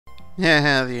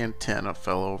Yeah, the antenna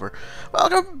fell over.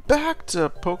 Welcome back to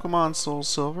Pokemon Soul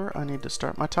Silver. I need to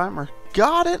start my timer.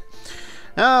 Got it!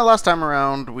 Last time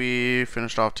around, we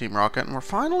finished off Team Rocket, and we're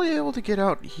finally able to get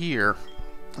out here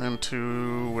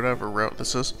into whatever route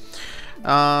this is.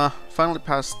 Finally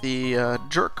past the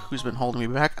jerk who's been holding me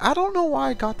back. I don't know why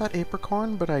I got that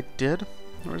apricorn, but I did.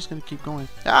 We're just gonna keep going.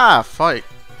 Ah, fight!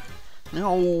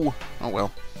 No! Oh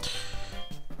well.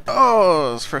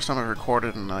 Oh, it's the first time I've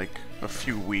recorded in like a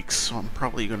few weeks, so I'm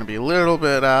probably going to be a little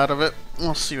bit out of it.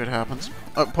 We'll see what happens.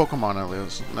 Pokemon at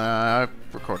least. Nah, I've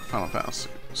recorded Final Fantasy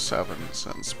 7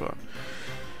 since, but...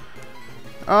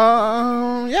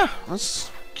 yeah,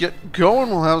 let's get going.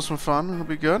 We'll have some fun. It'll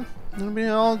be good. It'll be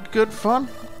all good fun.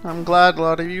 I'm glad a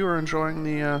lot of you are enjoying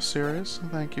the series.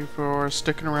 Thank you for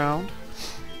sticking around.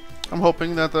 I'm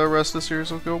hoping that the rest of the series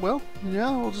will go well.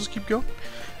 Yeah, we'll just keep going.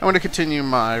 I'm going to continue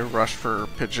my rush for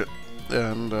Pidgeot,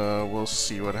 and we'll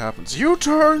see what happens. You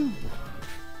turn!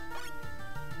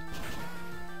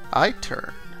 I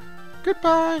turn.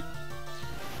 Goodbye!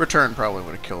 Return probably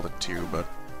would have killed it too, but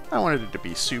I wanted it to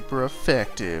be super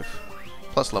effective.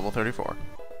 Plus level 34.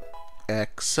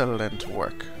 Excellent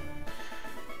work.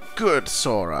 Good,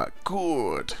 Sora.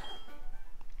 Good.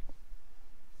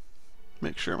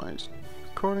 Make sure my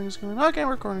recording's going. Okay,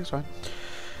 recording's fine.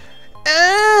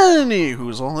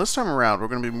 Anyhoozle, this time around we're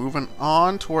going to be moving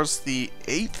on towards the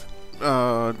 8th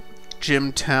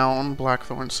gym town,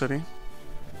 Blackthorn City.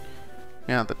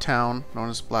 Yeah, the town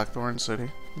known as Blackthorn City.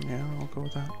 Yeah, I'll go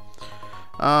with that.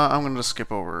 I'm going to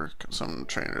skip over some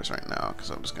trainers right now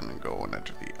because I'm just going to go and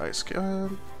enter the ice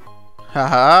cave.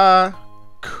 Haha!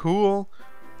 Cool!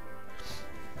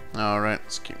 Alright,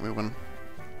 let's keep moving.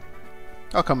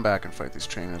 I'll come back and fight these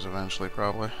trainers eventually,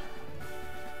 probably.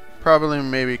 Probably,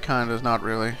 maybe, kinda, not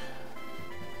really.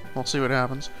 We'll see what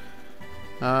happens.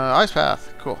 Ice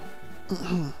Path. Cool.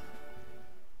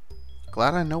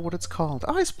 Glad I know what it's called.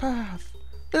 Ice Path!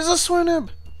 There's a Swinub!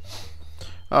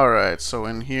 Alright, so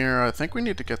in here, I think we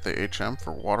need to get the HM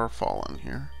for Waterfall in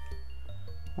here.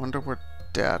 Wonder where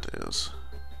that is.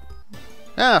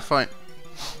 Ah, fine.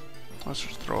 Let's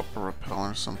just throw up a repel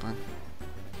or something.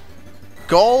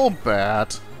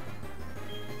 Golbat!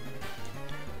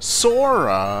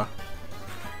 Sora!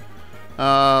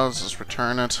 Let's just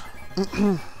return it.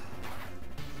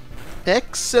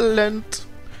 Excellent!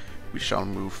 We shall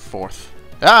move forth.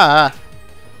 Ah!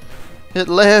 It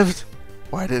lived!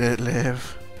 Why did it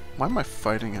live? Why am I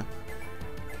fighting it?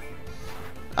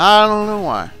 I don't know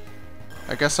why.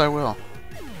 I guess I will.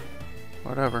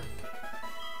 Whatever.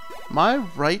 My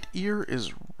right ear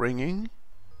is ringing,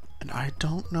 and I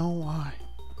don't know why.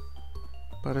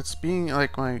 But it's being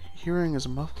like my hearing is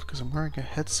muffled because I'm wearing a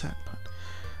headset. But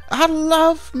I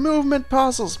love movement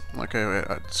puzzles. Okay, wait,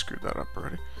 I screwed that up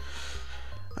already.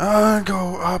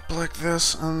 Go up like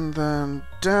this and then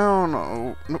down.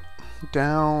 Oh, nope.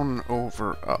 Down,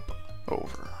 over, up,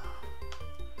 over.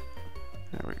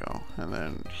 There we go. And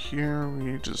then here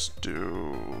we just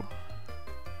do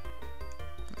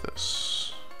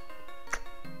this.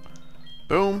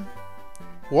 Boom.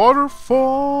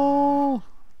 Waterfall.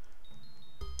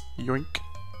 Yoink.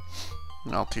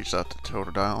 I'll teach that to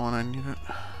Totodile when I need it.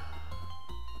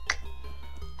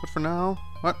 But for now,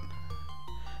 what?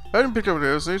 I didn't pick up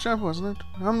the OSH, wasn't it?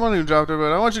 I'm the one who dropped it,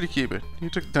 but I want you to keep it. You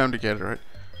took the time to get it, right?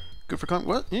 Good for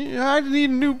what? Yeah, I need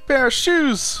a new pair of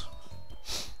shoes!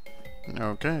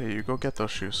 Okay, you go get those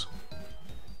shoes.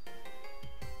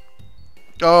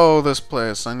 Oh, this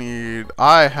place.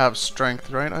 I have strength,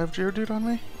 right? I have Geodude on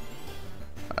me?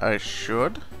 I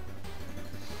should.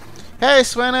 Hey,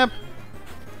 Swinub!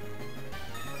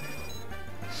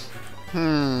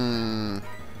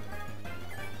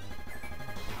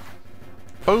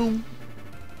 Boom!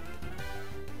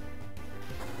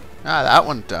 Ah, that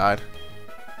one died.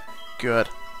 Good.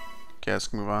 Okay,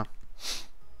 let's move on.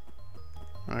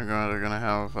 We're gonna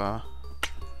have,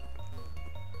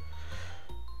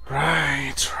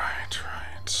 Right.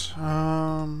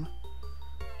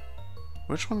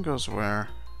 Which one goes where?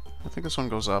 I think this one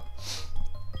goes up.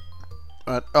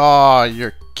 But, oh,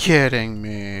 you're kidding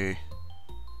me.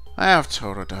 I have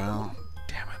Totodile.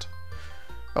 Damn it.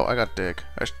 Oh, I got dig.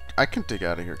 I can dig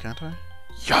out of here, can't I?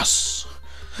 Yes!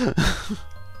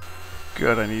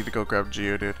 Good, I need to go grab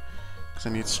Geodude. Because I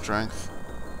need strength.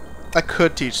 I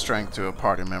could teach strength to a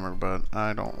party member, but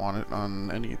I don't want it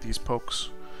on any of these pokes.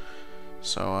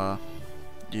 So,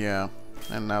 yeah.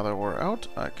 And now that we're out,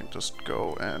 I can just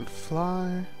go and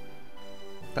fly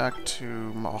back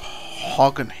to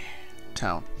Mahogany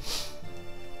Town.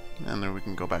 And then we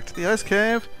can go back to the ice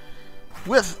cave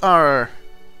with our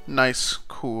nice,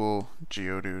 cool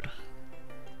Geodude.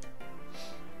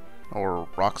 Or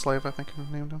Rock Slave, I think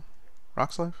I named him.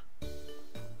 Rock Slave?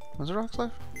 Was it Rock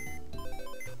Slave?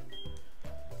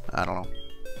 I don't know.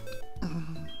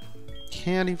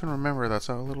 Can't even remember. That's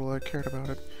how little I cared about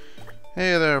it.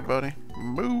 Hey there, buddy.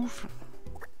 Move.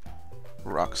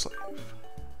 Rock Slave.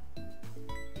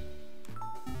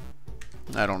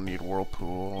 I don't need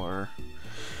Whirlpool or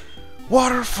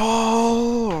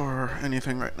Waterfall or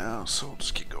anything right now, so we'll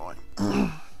just keep going.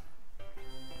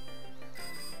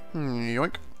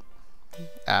 Yoink.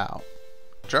 Ow.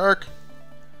 Jerk.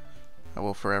 I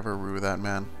will forever rue that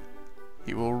man.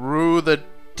 He will rue the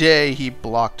day he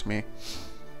blocked me.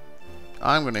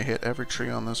 I'm gonna hit every tree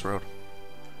on this road.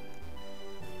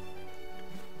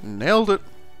 Nailed it.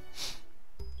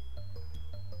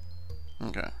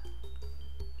 Okay.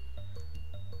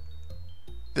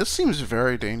 This seems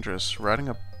very dangerous, riding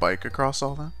a bike across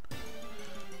all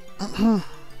that.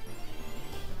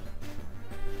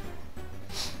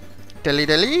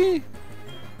 Dilly.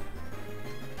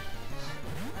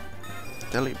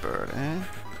 Delibird, eh?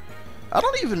 I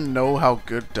don't even know how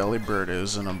good Delibird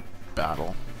is in a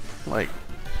battle. Like,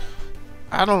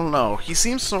 I don't know. He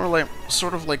seems sort of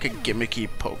like a gimmicky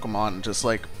Pokemon, just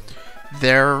like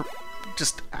they're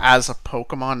just as a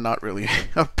Pokemon, not really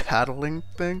a battling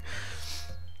thing.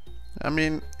 I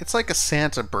mean, it's like a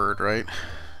Santa bird, right?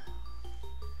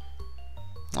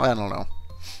 I don't know.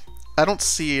 I don't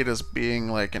see it as being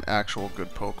like an actual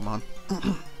good Pokemon.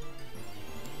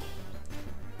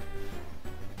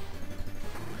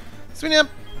 Swing up!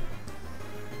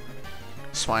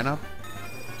 Swine up?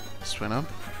 Swin up?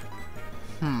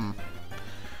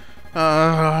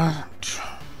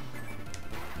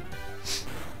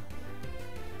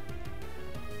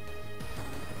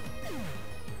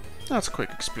 That's a quick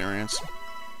experience.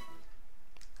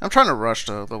 I'm trying to rush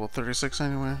to level 36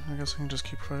 anyway. I guess I can just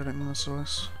keep fighting this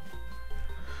voice.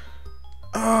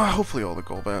 Hopefully all the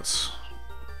Golbats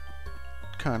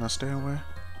kinda stay away.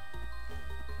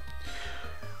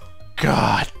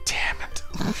 God damn it.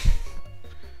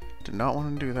 Did not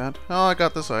want to do that. Oh, I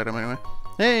got this item anyway.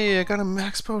 Hey, I got a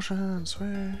max potion.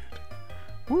 Sweet.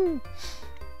 Woo.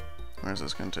 Where's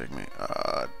this gonna take me?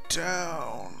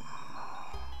 Down.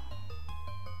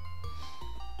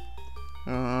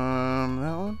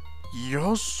 That one?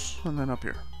 Yes! And then up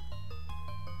here.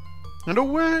 And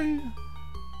away!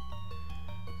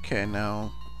 Okay,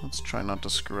 now, let's try not to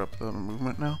screw up the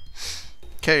movement now.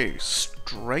 Okay,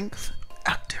 strength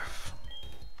active.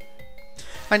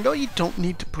 I know you don't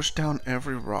need to push down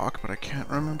every rock, but I can't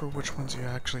remember which ones you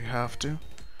actually have to.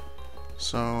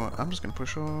 So, I'm just gonna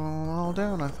push all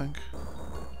down, I think.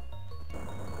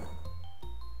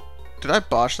 Did I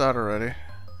botch that already?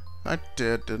 I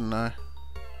did, didn't I?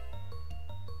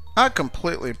 I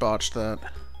completely botched that.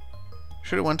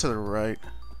 Should have went to the right.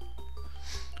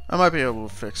 I might be able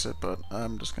to fix it, but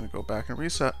I'm just gonna go back and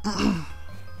reset.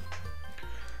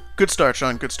 Good start,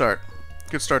 Sean. Good start.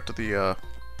 Good start to the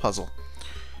puzzle.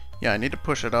 Yeah, I need to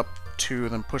push it up 2,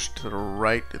 then push it to the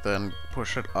right, then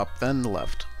push it up, then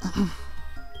left.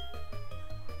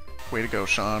 Way to go,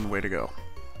 Sean. Way to go.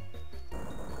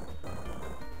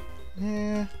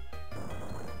 Yeah.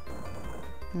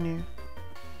 Yeah.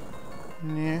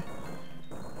 Yeah.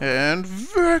 And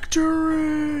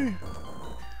victory!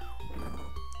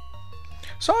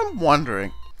 So I'm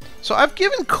wondering. So I've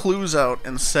given clues out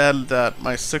and said that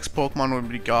my 6 Pokemon would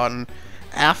be gotten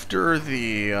after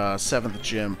the 7th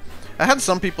gym. I had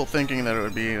some people thinking that it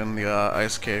would be in the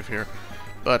ice cave here.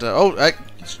 But,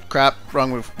 crap, wrong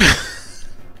move.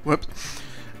 Whoops.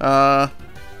 But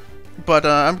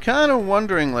I'm kind of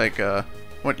wondering, like,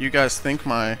 what you guys think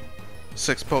my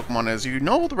 6 Pokemon is. You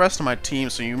know the rest of my team,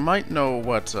 so you might know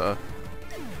what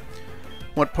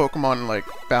Pokemon, like,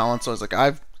 balance was. Like,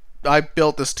 I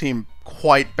built this team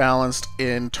quite balanced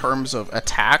in terms of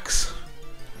attacks.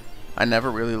 I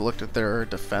never really looked at their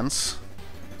defense.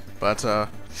 But,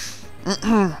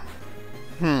 But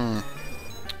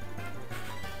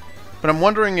I'm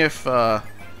wondering if you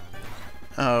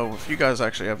guys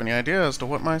actually have any idea as to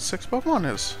what my 6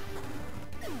 Pokemon is.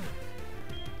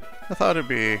 I thought it'd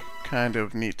be kind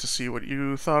of neat to see what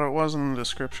you thought it was in the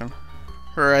description.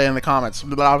 Or in the comments.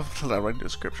 Blah, blah, blah, blah,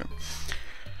 description.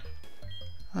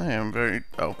 I am very...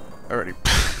 Oh, already.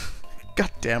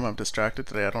 God damn, I'm distracted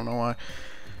today. I don't know why.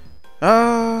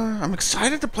 I'm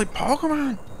excited to play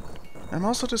Pokemon! I'm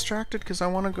also distracted because I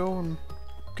want to go and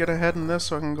get ahead in this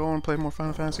so I can go and play more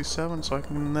Final Fantasy VII so I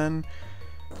can then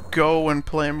go and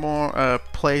play more,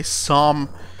 play some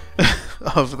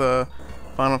of the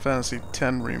Final Fantasy X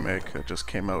remake that just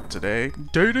came out today.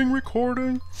 Dating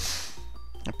recording!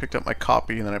 I picked up my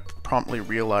copy and then I promptly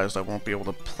realized I won't be able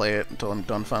to play it until I'm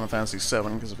done Final Fantasy VII,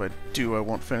 because if I do, I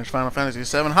won't finish Final Fantasy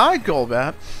VII. Hi,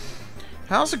 Golbat!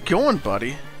 How's it going,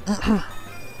 buddy?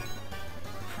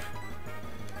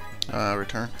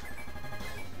 Return.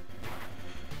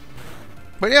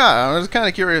 But yeah, I was kind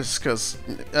of curious because,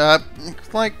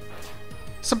 like,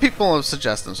 some people have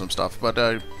suggested some stuff,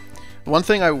 but one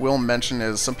thing I will mention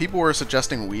is some people were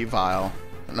suggesting Weavile.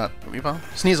 Not Weavile?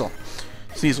 Sneasel.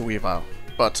 Sneasel Weavile.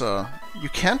 But you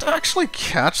can't actually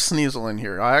catch Sneasel in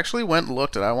here. I actually went and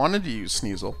looked at it. I wanted to use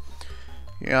Sneasel.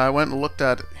 Yeah, I went and looked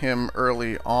at him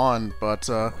early on, but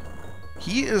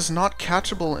he is not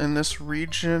catchable in this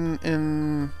region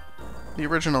in the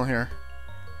original here.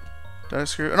 Did I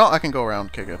screw? No, I can go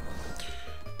around, kick it.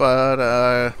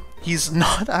 But he's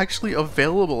not actually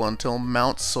available until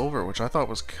Mount Silver, which I thought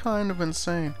was kind of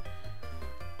insane.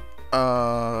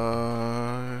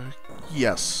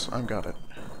 Yes, I've got it.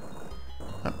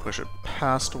 I push it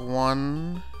past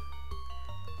one,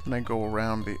 and I go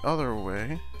around the other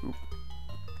way. Oop.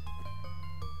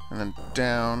 And then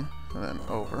down, and then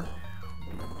over.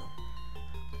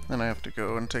 Then I have to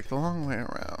go and take the long way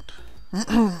around.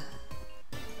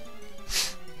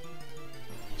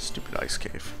 Stupid ice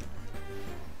cave.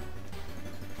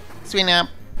 Sweet nap.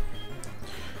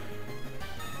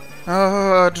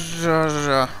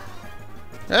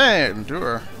 Hey,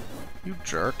 Endure. You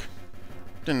jerk.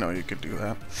 Didn't know you could do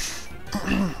that.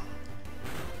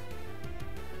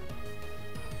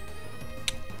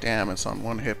 Damn, it's on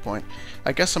 1 hit point.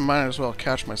 I guess I might as well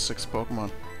catch my 6th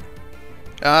Pokemon.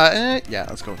 Yeah,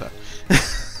 let's go with that.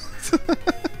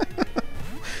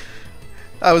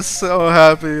 I was so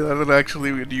happy that it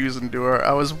actually would use Endure.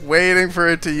 I was waiting for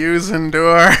it to use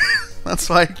Endure. That's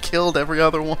why I killed every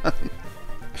other one.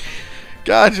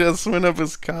 Gotcha, Swinub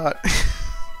is caught.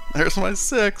 There's my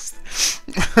 6th.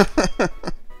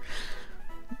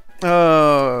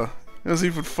 It was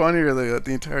even funnier,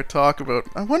 the entire talk about...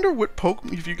 I wonder what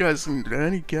Pokemon... If you guys...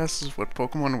 Any guesses what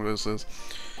Pokemon this is?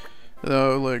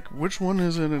 Like, which one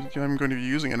is it I'm going to be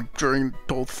using? And during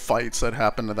both fights that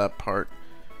happened to that part,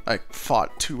 I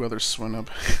fought 2 other Swinub.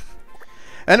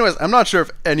 Anyways, I'm not sure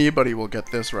if anybody will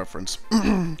get this reference.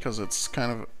 Because it's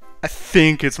kind of... I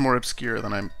think it's more obscure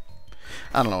than I'm...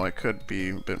 I don't know, it could be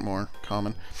a bit more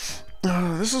common.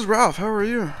 This is Ralph, how are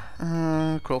you?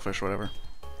 Quillfish, whatever.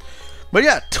 But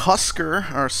yeah, Tusker,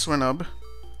 our Swinub,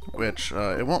 which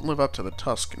it won't live up to the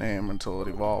Tusk name until it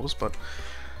evolves, but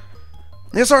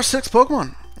it's our 6th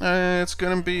Pokemon. It's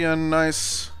gonna be a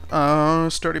nice,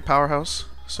 sturdy powerhouse,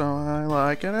 so I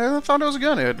like it. I thought it was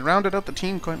good. It rounded out the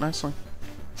team quite nicely.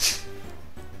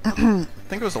 I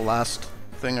think it was the last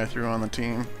thing I threw on the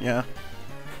team, yeah.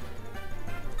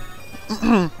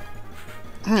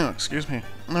 Excuse me.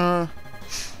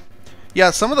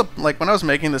 Yeah, some of the, like, when I was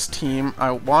making this team,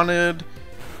 I wanted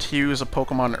to use a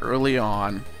Pokemon early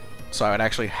on, so I would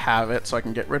actually have it, so I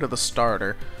can get rid of the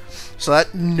starter. So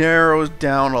that narrows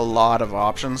down a lot of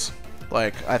options.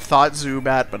 Like, I thought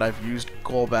Zubat, but I've used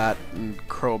Golbat and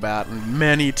Crobat in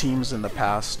many teams in the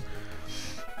past.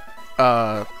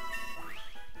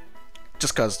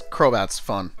 Just because Crobat's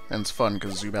fun, and it's fun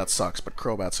because Zubat sucks, but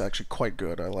Crobat's actually quite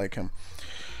good. I like him.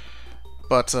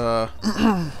 But,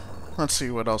 let's see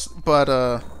what else. But,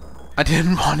 I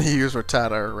didn't want to use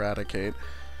Rattata or Eradicate.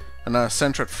 And,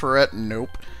 Sentret Ferret,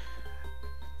 nope.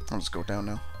 I'll just go down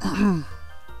now.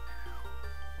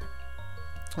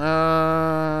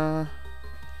 Now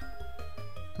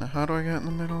how do I get in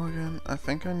the middle again? I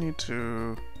think I need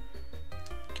to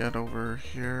get over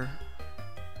here.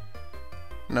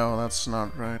 No, that's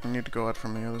not right. I need to go out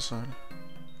from the other side.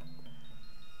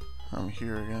 I'm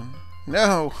here again.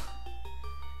 No!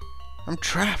 I'm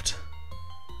trapped!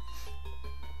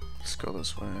 Let's go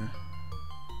this way.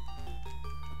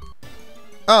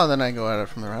 Oh, then I go at it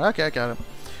from the right. Okay, got it.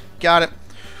 Got it.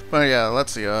 But yeah,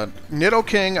 let's see.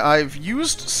 Nidoking, I've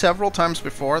used several times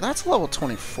before. That's level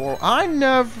 24. I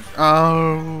never...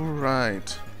 Oh,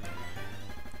 right.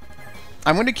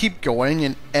 I'm going to keep going,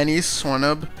 and any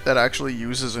Swinub that actually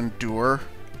uses Endure,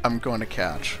 I'm going to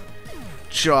catch.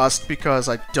 Just because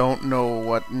I don't know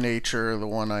what nature the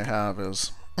one I have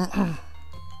is.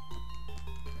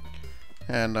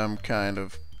 And I'm kind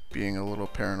of being a little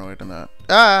paranoid in that.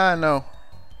 Ah, no.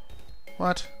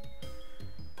 What?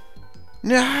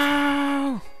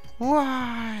 No!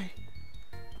 Why?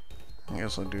 I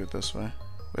guess I'll do it this way.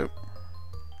 Wait.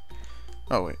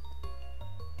 Oh, wait.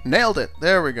 Nailed it!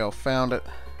 There we go. Found it.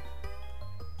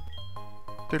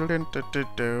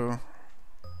 Diddle-din-do-do-do.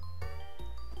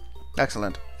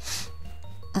 Excellent.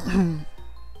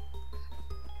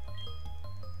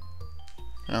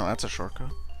 Oh, that's a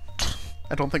shortcut.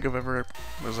 I don't think I was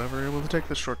ever able to take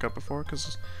this shortcut before,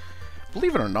 because,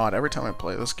 believe it or not, every time I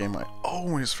play this game, I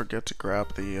always forget to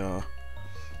grab the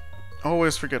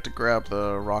Always forget to grab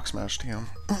the Rock Smash TM.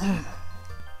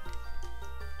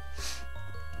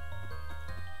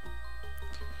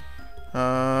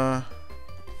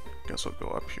 Guess we'll go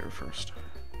up here first.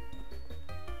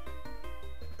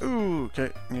 Ooh,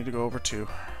 okay, need to go over 2.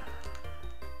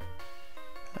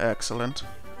 Excellent.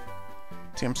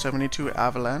 TM72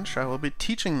 Avalanche. I will be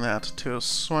teaching that to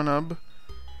Swinub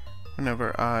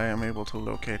whenever I am able to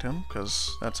locate him,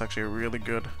 because that's actually a really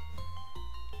good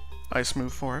ice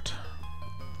move for it.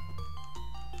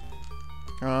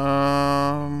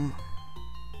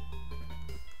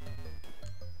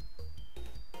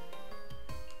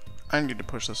 I need to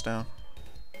push this down.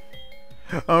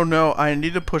 Oh no, I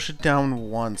need to push it down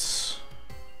once.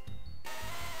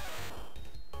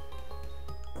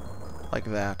 Like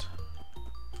that.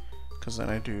 Because then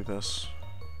I do this.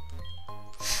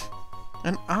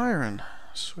 An iron.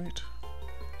 Sweet.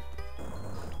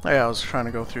 Oh yeah, I was trying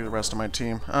to go through the rest of my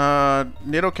team.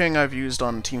 Nidoking I've used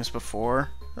on teams before.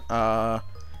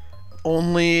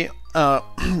 Only,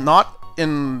 not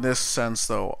in this sense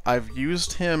though. I've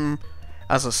used him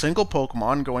as a single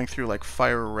Pokemon going through like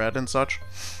Fire Red and such.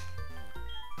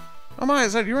 Oh my,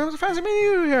 is that you? Ramza fancy meeting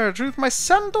you here. Truth, my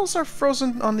sandals are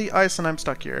frozen on the ice and I'm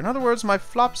stuck here. In other words, my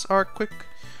flip-flops are quick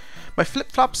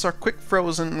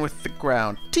frozen with the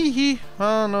ground. Teehee.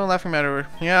 Oh, no laughing matter.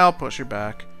 Yeah, I'll push you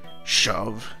back.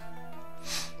 Shove.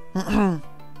 Thank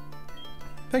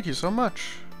you so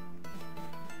much.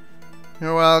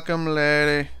 You're welcome,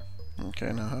 lady.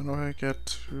 Okay, now how do I get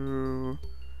to...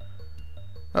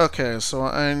 Okay, so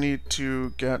I need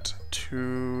to get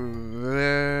to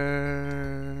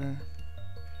there.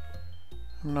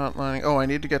 I'm not lining... Oh, I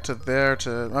need to get to there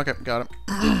to... Okay, got it.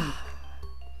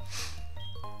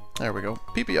 There we go.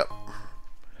 Pee-pee up.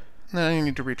 Now I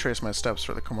need to retrace my steps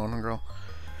for the Kimono girl.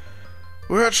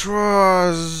 Which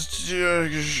was... There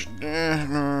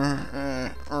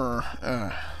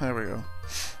we go.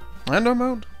 Endo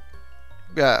mode?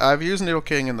 Yeah, I've used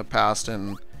Nidoking in the past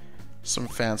in some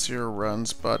fancier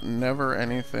runs, but never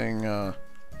anything, and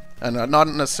not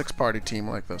in a 6-party team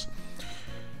like this.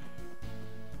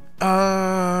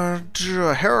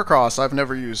 Heracross I've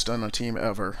never used on a team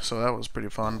ever, so that was pretty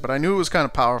fun. But I knew it was kind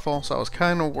of powerful, so I was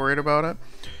kind of worried about it.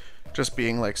 Just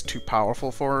being, like, too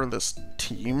powerful for this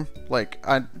team. Like,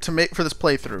 for this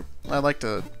playthrough, I like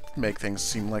to make things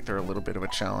seem like they're a little bit of a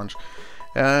challenge.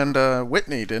 And,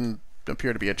 Whitney didn't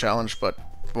appear to be a challenge, but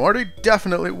Morty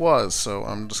definitely was, so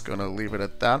I'm just gonna leave it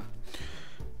at that.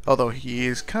 Although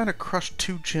he's kind of crushed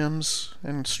 2 gyms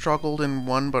and struggled in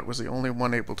one, but was the only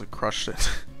one able to crush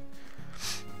it.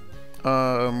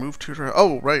 Move tutor.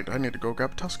 Oh, right, I need to go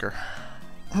grab Tusker.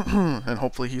 And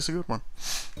hopefully he's a good one.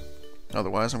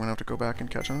 Otherwise, I'm gonna have to go back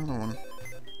and catch another one.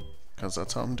 Because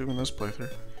that's how I'm doing this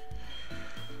playthrough.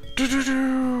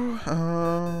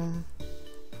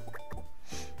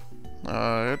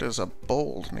 It is a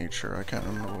bold nature. I can't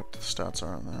remember what the stats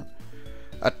are on that.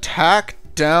 Attack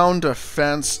down,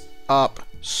 defense up.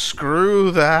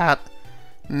 Screw that.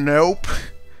 Nope.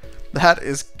 That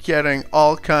is getting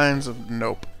all kinds of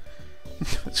nope.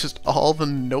 It's just all the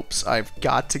nopes I've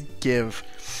got to give.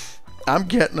 I'm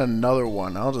getting another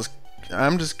one. I'm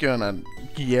just gonna,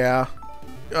 yeah.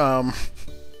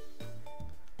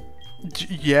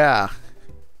 Yeah.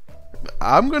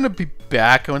 I'm gonna be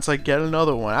back once I get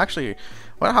another one. Actually,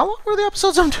 how long were the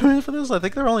episodes I'm doing for this? I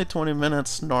think they're only 20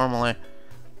 minutes normally.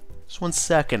 Just 1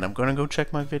 second. I'm gonna go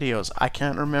check my videos. I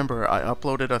can't remember. I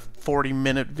uploaded a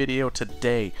 40-minute video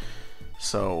today.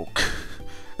 So,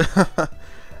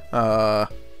 yeah,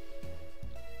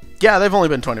 they've only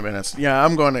been 20 minutes. Yeah,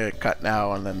 I'm going to cut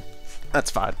now, and then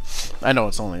that's fine. I know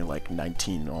it's only like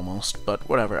 19 almost, but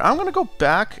whatever. I'm gonna go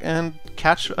back and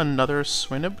catch another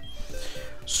Swinub.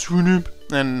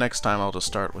 And next time I'll just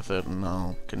start with it and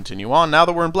I'll continue on now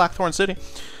that we're in Blackthorn City.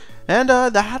 And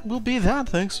that will be that.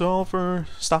 Thanks all for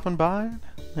stopping by.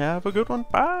 Have a good one.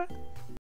 Bye.